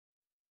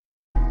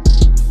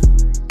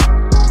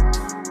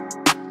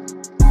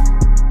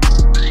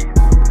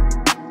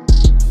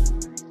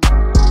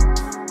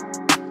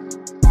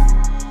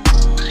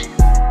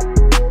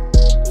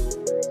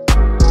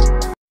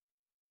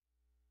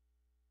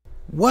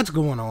What's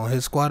going on,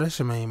 Hit Squad? It's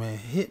your main man,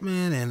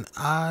 Hitman, and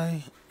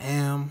I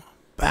am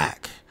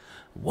back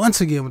once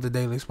again with the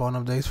daily spawn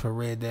updates for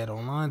Red Dead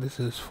Online. This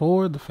is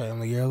for the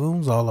family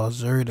heirlooms, all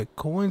auxiliary, the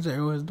coins, the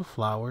arrowheads, the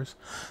flowers,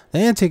 the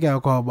antique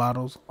alcohol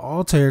bottles,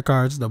 all tarot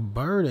cards, the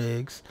bird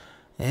eggs,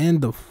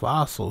 and the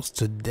fossils.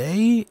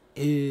 Today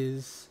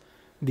is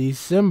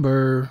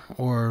Monday,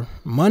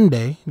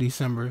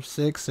 December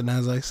 6th, and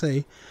as I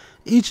say,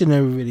 each and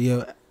every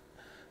video,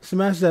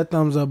 smash that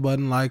thumbs up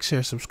button, like,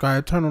 share,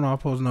 subscribe, turn on all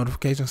post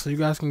notifications so you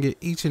guys can get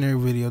each and every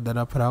video that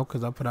I put out,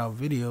 because I put out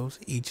videos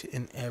each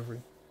and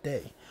every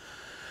day.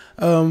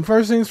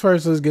 First things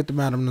first, let's get to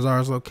Madame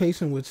Nazar's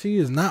location, which she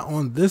is not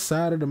on this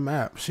side of the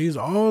map. She's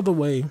all the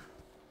way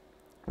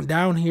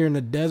down here in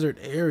the desert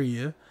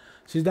area.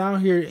 She's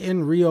down here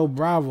in Rio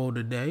Bravo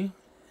today.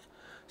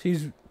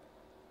 She's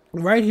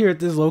right here at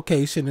this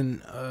location,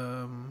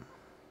 and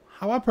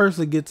how I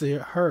personally get to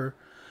her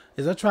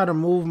is I try to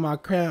move my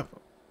camp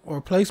or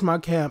place my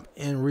camp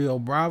in Rio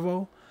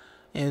Bravo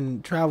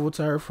and travel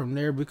to her from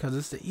there, because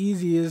it's the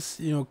easiest,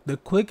 the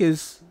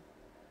quickest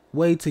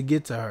way to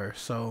get to her.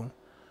 So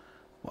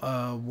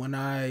when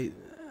I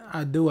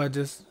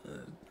just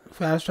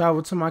fast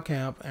travel to my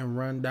camp and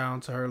run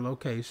down to her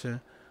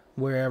location,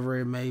 wherever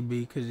it may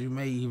be, because you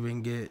may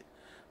even get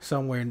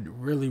somewhere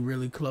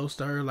really close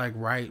to her, like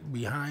right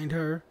behind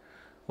her,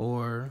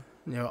 or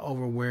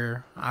over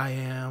where I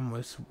am,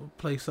 it's a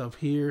place up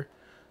here,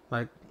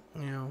 like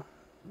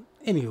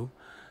anywho,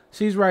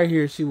 she's right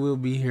here. She will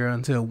be here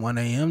until 1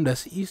 a.m.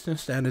 That's Eastern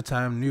Standard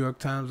Time, New York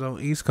time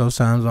zone, East Coast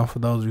time zone for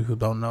those of you who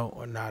don't know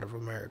or not of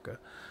America.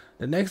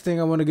 The next thing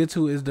I want to get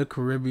to is the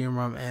Caribbean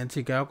rum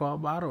antique alcohol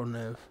bottle. And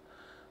if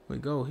we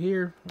go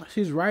here,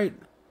 she's right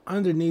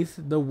underneath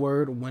the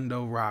word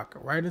window rock,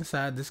 right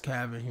inside this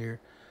cabin here.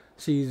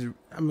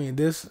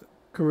 This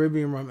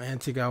Caribbean rum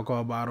antique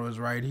alcohol bottle is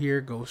right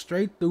here. Go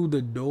straight through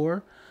the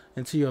door,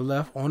 and to your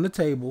left on the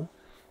table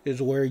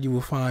is where you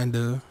will find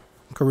the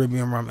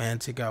Caribbean rum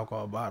antique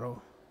alcohol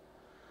bottle,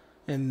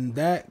 and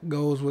that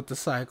goes with the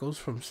cycles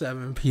from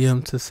 7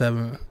 p.m. to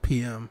 7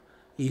 p.m.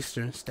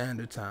 Eastern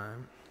Standard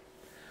Time.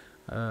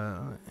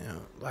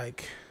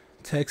 Like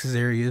Texas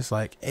area is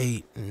like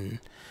 8, and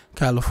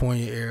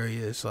California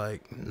area is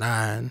like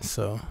 9.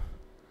 So,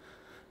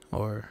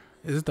 or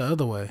is it the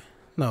other way?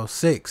 No,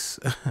 6.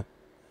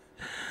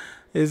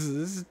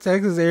 It's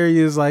Texas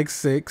area is like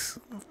 6,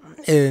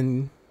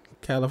 and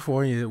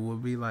California it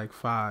would be like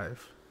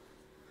 5.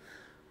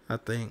 I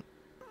think.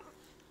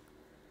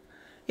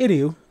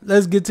 Anywho,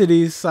 let's get to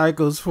these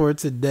cycles for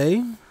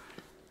today.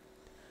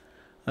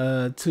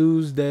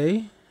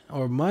 Tuesday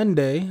or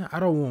Monday. I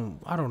don't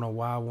know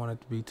why I want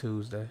it to be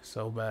Tuesday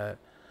so bad.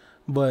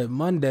 But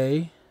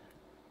Monday,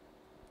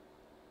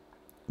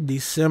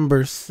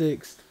 December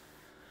 6th.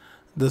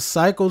 The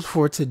cycles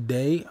for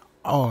today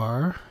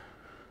are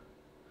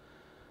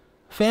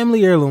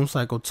Family Heirloom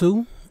Cycle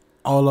 2,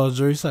 All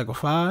Auxiliary Cycle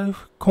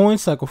 5, Coin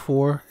Cycle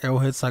 4,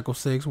 Arrowhead Cycle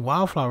 6,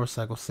 Wildflower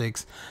Cycle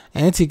 6,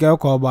 Antique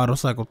Alcohol Bottle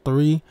Cycle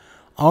 3,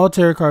 All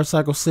Tarot Card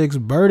Cycle 6,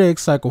 Bird Egg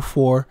Cycle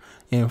 4,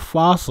 and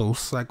Fossils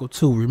Cycle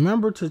 2.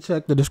 Remember to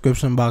check the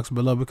description box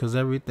below, because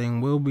everything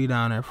will be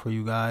down there for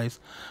you guys.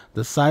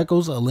 The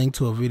cycles, a link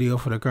to a video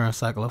for the current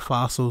cycle of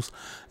fossils,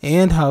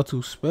 and how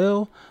to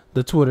spell,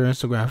 the Twitter,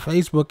 Instagram,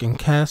 Facebook, and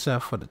Cash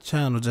App for the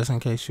channel, just in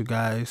case you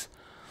guys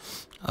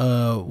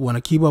want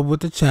to keep up with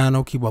the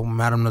channel, keep up with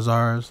Madame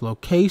Nazar's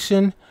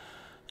location,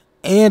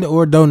 and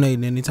or donate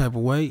in any type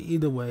of way.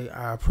 Either way,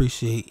 I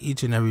appreciate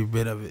each and every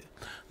bit of it.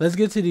 Let's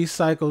get to these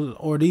cycles,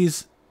 or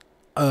these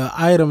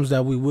items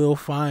that we will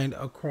find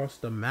across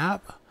the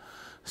map,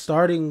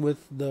 starting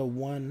with the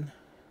one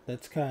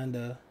that's kind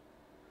of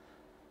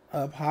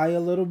up high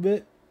a little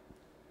bit.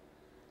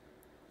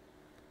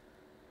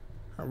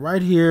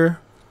 Right here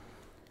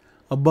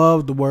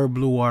above the word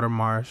Blue Water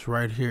Marsh,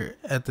 right here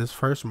at this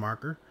first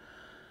marker,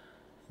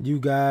 you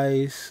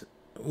guys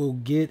will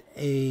get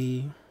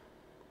a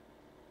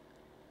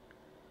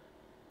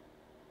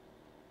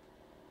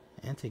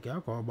antique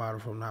alcohol bottle,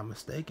 if I'm not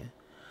mistaken.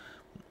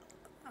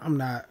 I'm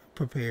not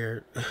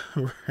prepared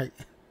right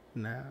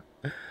now.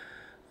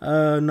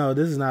 No,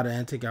 this is not an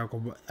antique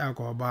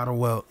alcohol bottle.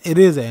 Well, it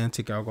is an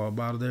antique alcohol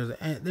bottle.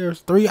 There's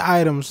 3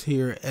 items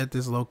here at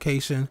this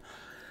location.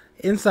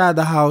 Inside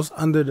the house,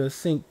 under the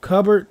sink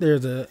cupboard,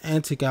 there's an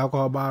antique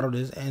alcohol bottle.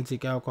 This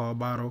antique alcohol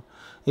bottle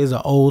is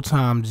an old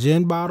time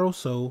gin bottle.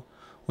 So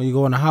when you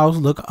go in the house,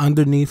 look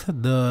underneath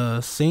the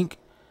sink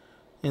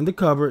in the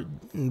cupboard,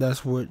 and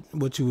that's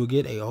what you will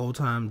get, a old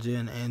time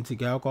gin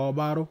antique alcohol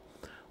bottle.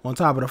 On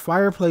top of the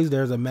fireplace,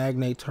 there's a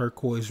magnate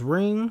turquoise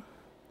ring.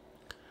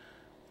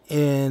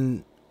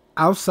 And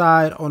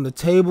outside on the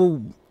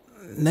table,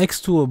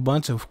 next to a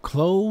bunch of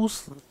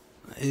clothes,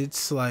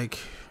 it's like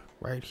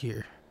right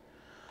here.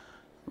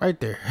 Right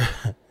there.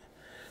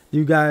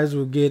 You guys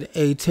will get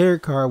a tarot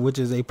card, which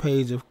is a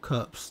Page of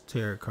Cups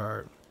tarot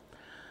card.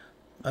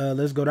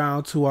 Let's go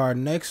down to our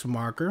next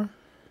marker,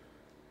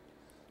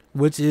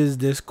 which is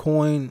this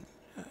coin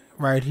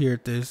right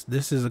here.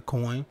 This is a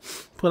coin.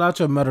 Pull out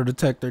your metal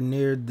detector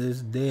near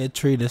this dead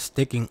tree that's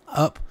sticking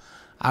up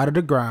out of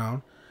the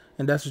ground.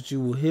 and that's what you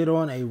will hit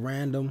on, a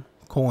random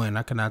coin.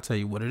 I cannot tell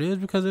you what it is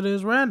because it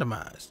is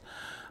randomized.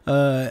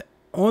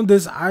 On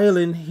this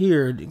island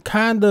here,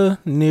 kinda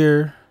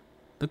near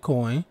the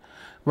coin,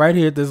 right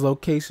here at this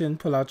location,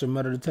 pull out your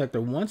metal detector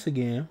once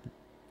again,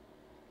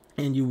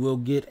 and you will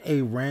get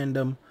a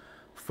random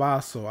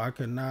fossil. I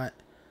cannot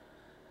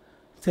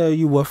tell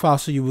you what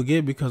fossil you will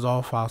get because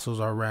all fossils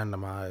are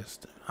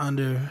randomized.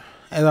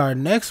 As our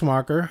next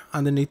marker,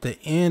 underneath the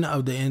N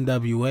of the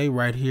NWA,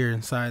 right here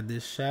inside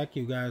this shack,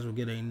 you guys will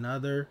get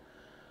another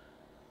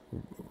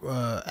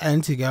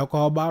antique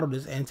alcohol bottle.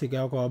 This antique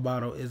alcohol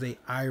bottle is a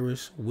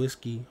Irish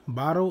whiskey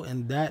bottle,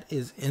 and that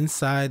is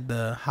inside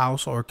the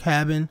house or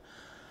cabin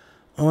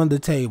on the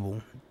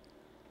table.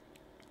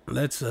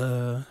 Let's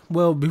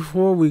well,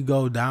 before we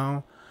go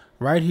down,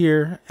 right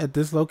here at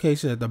this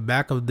location at the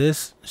back of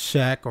this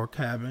shack or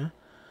cabin,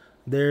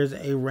 there's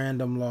a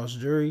random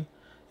lost jewelry.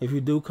 If you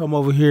do come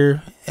over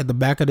here at the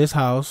back of this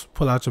house,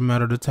 pull out your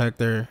metal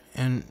detector,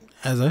 and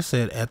as I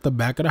said, at the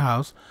back of the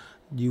house,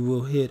 you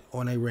will hit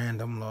on a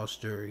random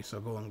lost jewelry. So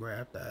go and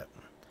grab that.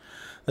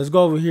 Let's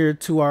go over here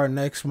to our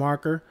next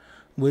marker,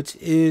 which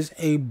is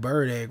a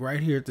bird egg right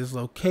here at this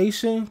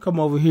location. Come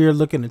over here,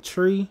 look in the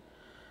tree.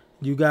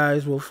 You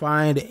guys will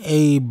find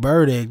a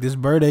bird egg. This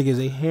bird egg is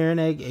a heron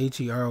egg,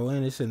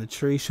 Heron. It's in the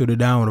tree. Shoot it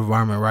down with a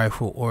varmint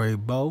rifle or a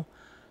bow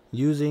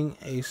using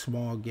a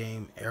small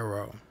game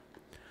arrow.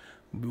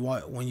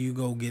 When you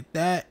go get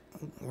that,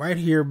 right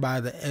here by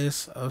the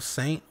S of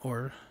Saint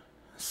or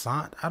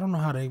Sant, I don't know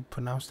how they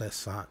pronounce that,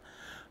 Sant,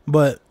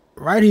 but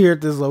right here at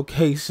this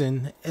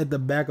location at the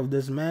back of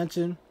this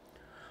mansion,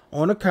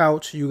 on a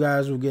couch, you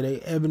guys will get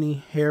a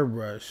ebony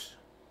hairbrush,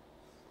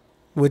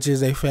 which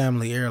is a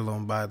family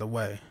heirloom, by the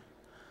way.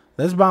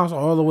 Let's bounce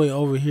all the way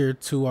over here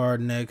to our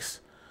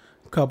next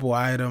couple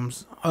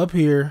items. Up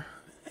here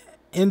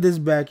in this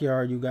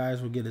backyard, you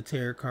guys will get a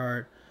tarot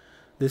card.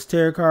 This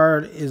tarot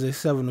card is a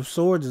 7 of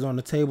swords. It's on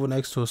the table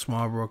next to a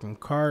small broken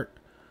cart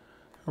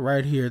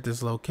right here at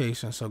this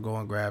location. So go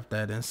and grab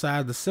that.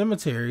 Inside the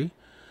cemetery,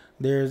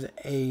 there's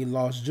a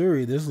lost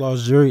jewelry. This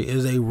lost jewelry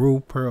is a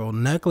rue pearl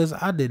necklace.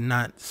 I did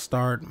not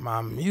start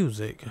my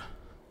music,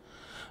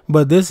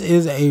 but this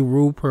is a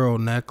rue pearl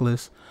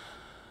necklace.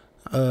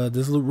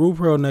 This rue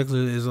pearl necklace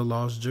is a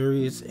lost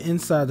jewelry. It's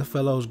inside the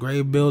Fellows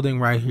Grave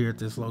building right here at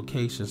this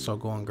location. So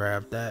go and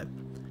grab that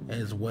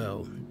as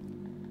well.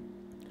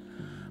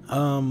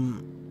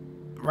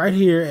 Right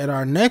here at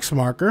our next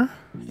marker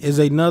is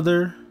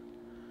another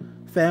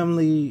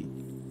family.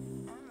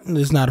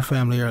 It's not a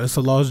family error. It's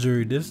a lost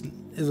jewelry. This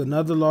is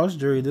another lost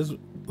jewelry. This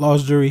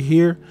lost jewelry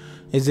here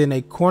is in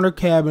a corner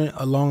cabinet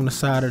along the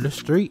side of the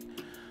street.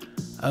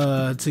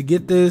 To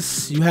get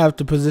this, you have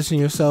to position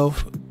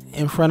yourself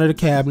in front of the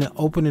cabinet,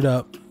 open it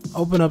up,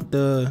 open up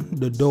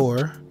the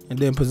door, and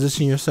then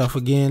position yourself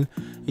again.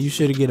 You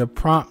should get a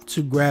prompt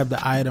to grab the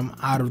item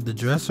out of the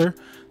dresser.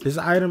 This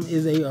item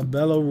is a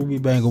Abello ruby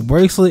bangle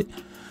bracelet,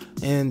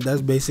 and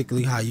that's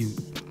basically how you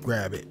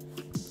grab it.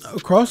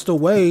 Across the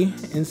way,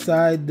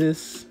 inside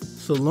this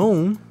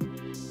saloon,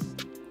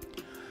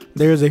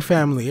 there's a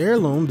family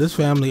heirloom. This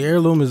family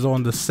heirloom is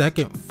on the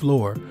 2nd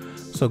floor.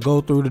 So go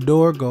through the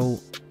door,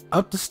 go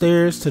up the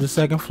stairs to the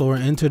 2nd floor,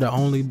 enter the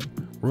only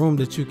room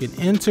that you can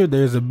enter.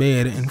 There's a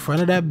bed. In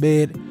front of that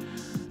bed,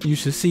 you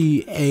should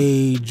see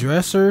a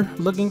dresser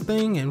looking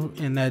thing,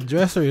 and that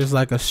dresser is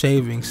like a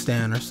shaving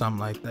stand or something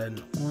like that.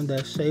 And on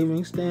that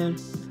shaving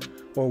stand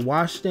or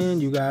wash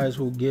stand, you guys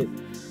will get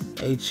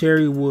a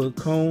cherry wood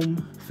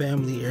comb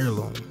family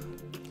heirloom.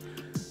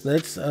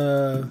 Let's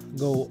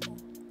go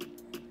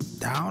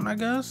down, I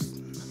guess,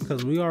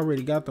 because we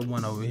already got the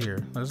one over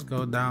here. Let's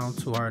go down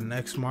to our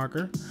next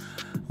marker,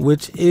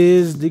 which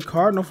is the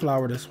cardinal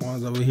flower that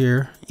spawns over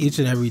here each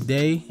and every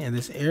day in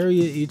this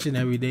area, each and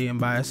every day, and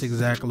by its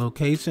exact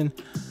location.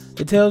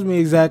 It tells me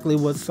exactly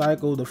what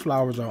cycle the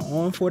flowers are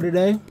on for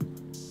today,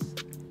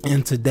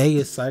 and today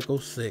is cycle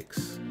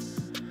 6.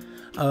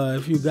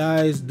 If you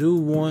guys do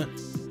want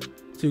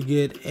to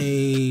get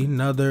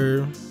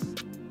another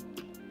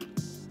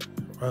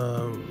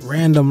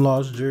random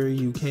lost jewelry,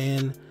 you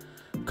can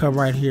come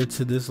right here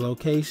to this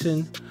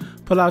location,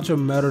 pull out your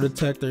metal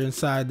detector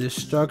inside this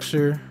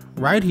structure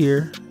right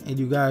here, and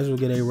you guys will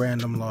get a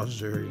random lost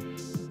jewelry.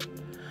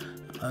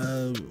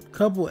 A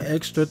couple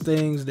extra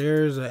things.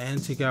 There's an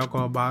antique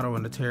alcohol bottle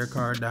and a tarot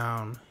card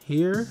down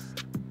here.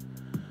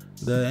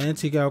 The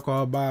antique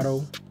alcohol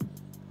bottle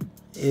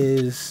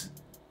is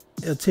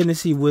a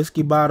Tennessee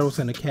whiskey bottle. It's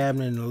in a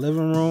cabinet in the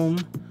living room.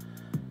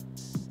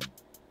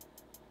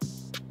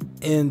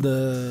 And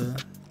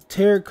the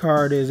tarot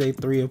card is a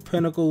 3 of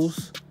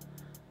Pentacles,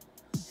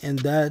 and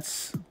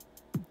that's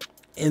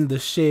in the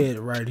shed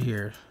right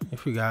here.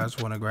 If you guys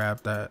want to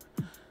grab that,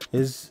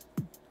 it's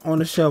on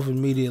the shelf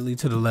immediately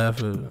to the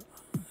left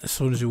as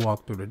soon as you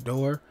walk through the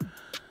door.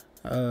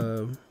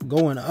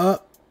 Going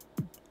up,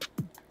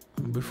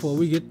 before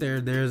we get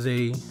there, there's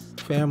a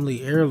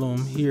family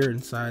heirloom here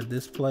inside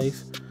this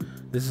place.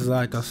 This is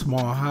like a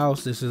small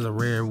house. This is a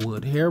rare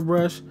wood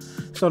hairbrush.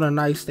 It's on a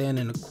nightstand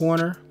in the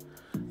corner.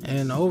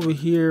 And over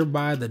here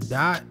by the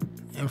dot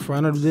in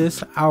front of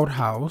this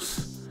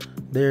outhouse,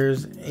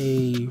 there's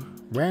a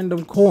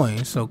random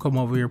coin. So come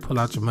over here, pull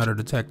out your metal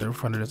detector in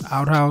front of this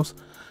outhouse,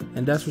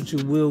 and that's what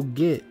you will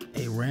get,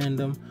 a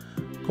random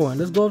coin.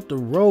 Let's go up the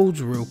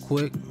roads real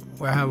quick,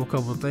 where I have a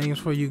couple things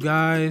for you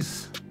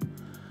guys.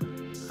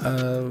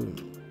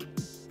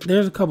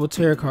 There's a couple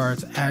tarot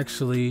cards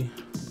actually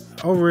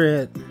over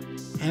at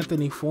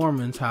Anthony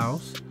Foreman's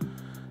house.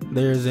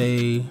 There's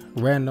a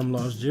random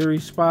lost jewelry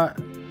spot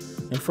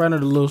in front of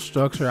the little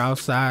structure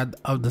outside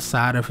of the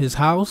side of his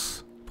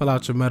house. Pull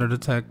out your metal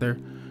detector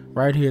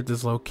right here at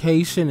this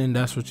location, and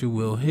that's what you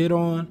will hit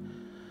on,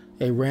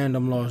 a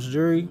random lost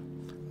jewelry.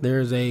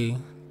 There's a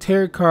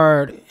tarot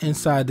card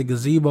inside the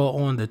gazebo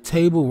on the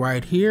table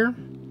right here.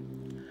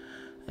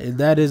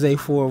 That is a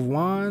 4 of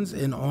Wands,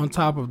 and on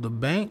top of the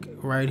bank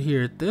right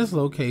here at this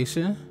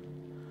location,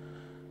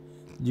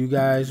 you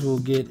guys will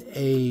get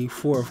a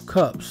 4 of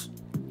Cups.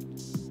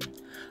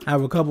 I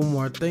have a couple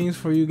more things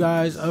for you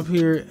guys up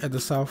here at the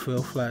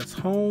Southfield Flats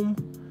home.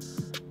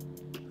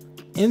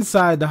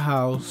 Inside the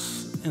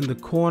house, in the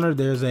corner,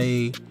 there's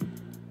a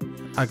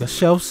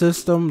shelf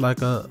system,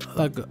 like a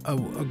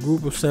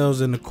group of shelves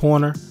in the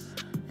corner,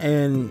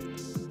 and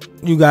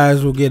you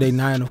guys will get a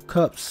 9 of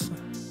Cups.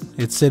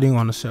 It's sitting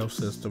on the shelf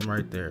system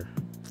right there.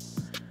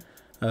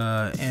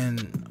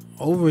 And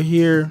over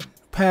here,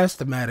 past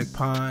the Matic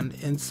Pond,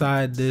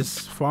 inside this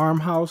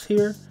farmhouse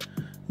here,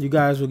 you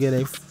guys will get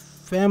a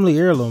family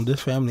heirloom. This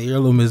family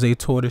heirloom is a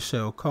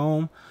tortoiseshell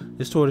comb.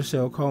 This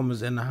tortoiseshell comb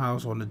is in the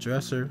house on the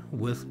dresser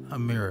with a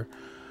mirror.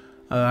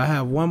 I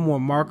have one more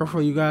marker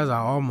for you guys. I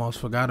almost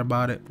forgot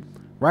about it.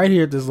 Right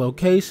here at this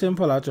location,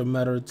 pull out your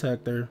metal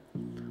detector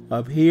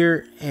up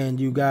here, and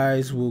you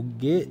guys will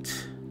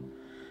get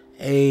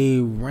a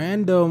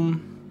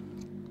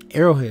random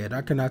arrowhead.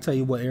 I cannot tell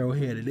you what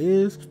arrowhead it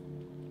is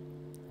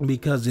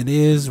because it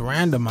is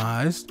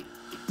randomized,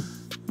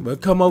 but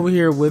come over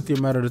here with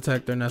your metal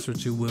detector and that's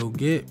what you will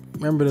get.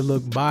 Remember to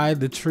look by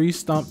the tree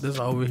stump that's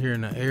over here in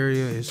the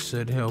area. It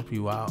should help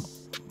you out,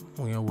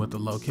 you know, with the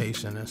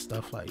location and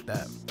stuff like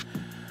that.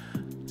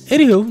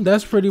 Anywho,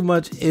 that's pretty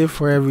much it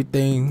for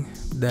everything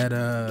that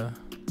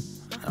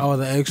all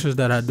the extras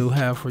that I do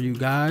have for you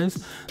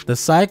guys. The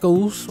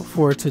cycles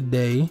for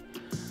today,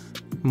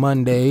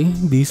 Monday,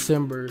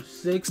 December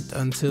 6th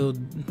until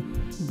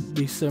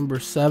December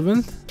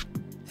 7th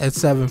at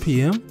 7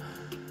 p.m.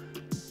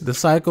 The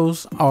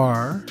cycles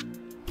are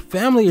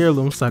Family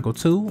Heirloom Cycle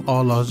 2,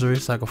 All Lost Jewelry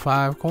Cycle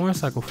 5, Coin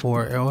Cycle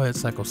 4, Arrowhead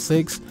Cycle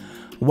 6,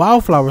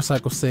 Wildflower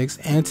Cycle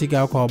 6, Antique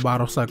Alcohol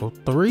Bottle Cycle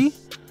 3,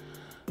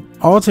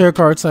 All Tarot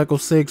Card Cycle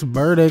 6,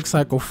 Bird Egg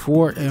Cycle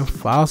 4, and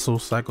Fossil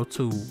Cycle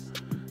 2.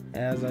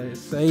 As I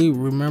say,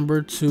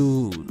 remember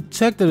to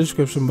check the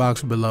description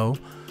box below,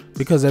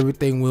 because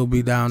everything will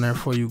be down there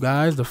for you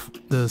guys.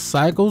 The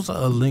cycles,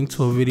 a link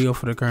to a video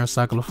for the current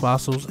cycle of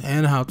fossils,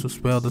 and how to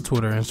spell the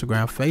Twitter,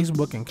 Instagram,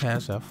 Facebook, and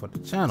Cash App for the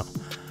channel.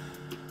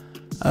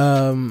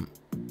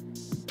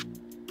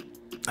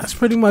 That's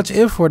pretty much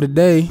it for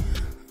today.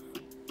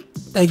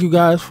 Thank you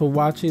guys for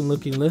watching,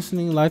 looking,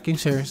 listening, liking,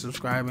 sharing,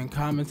 subscribing,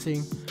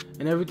 commenting,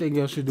 and everything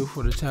else you do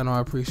for the channel. I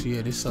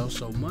appreciate it so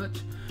much.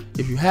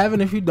 If you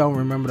haven't, if you don't,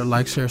 remember to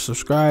like, share,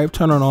 subscribe,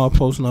 turn on all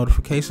post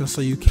notifications so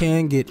you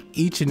can get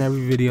each and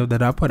every video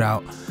that I put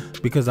out,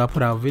 because I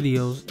put out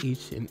videos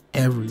each and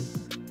every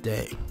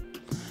day.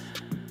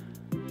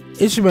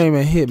 It's your main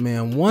man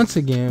Hitman once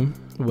again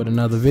with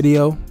another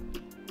video,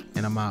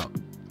 and I'm out.